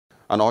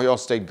And Oyo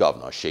State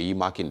Governor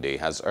Makinde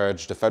has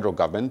urged the federal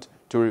government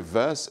to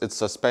reverse its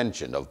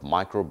suspension of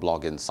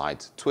microblogging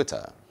site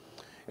Twitter.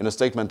 In a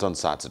statement on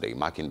Saturday,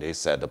 Makinde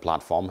said the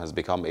platform has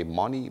become a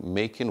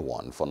money-making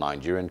one for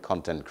Nigerian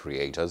content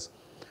creators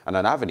and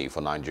an avenue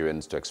for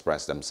Nigerians to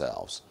express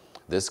themselves.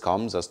 This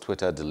comes as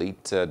Twitter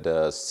deleted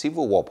a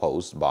civil war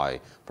post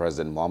by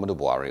President Muhammadu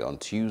Buhari on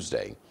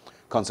Tuesday.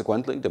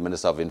 Consequently, the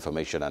Minister of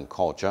Information and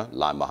Culture,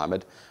 Lai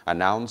Mohammed,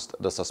 announced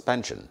the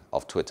suspension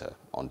of Twitter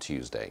on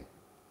Tuesday.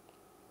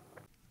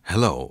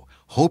 Hello,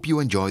 hope you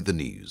enjoyed the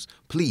news.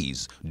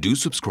 Please do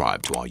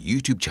subscribe to our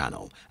YouTube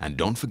channel and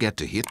don't forget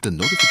to hit the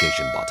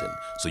notification button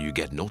so you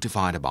get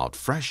notified about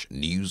fresh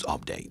news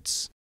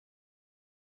updates.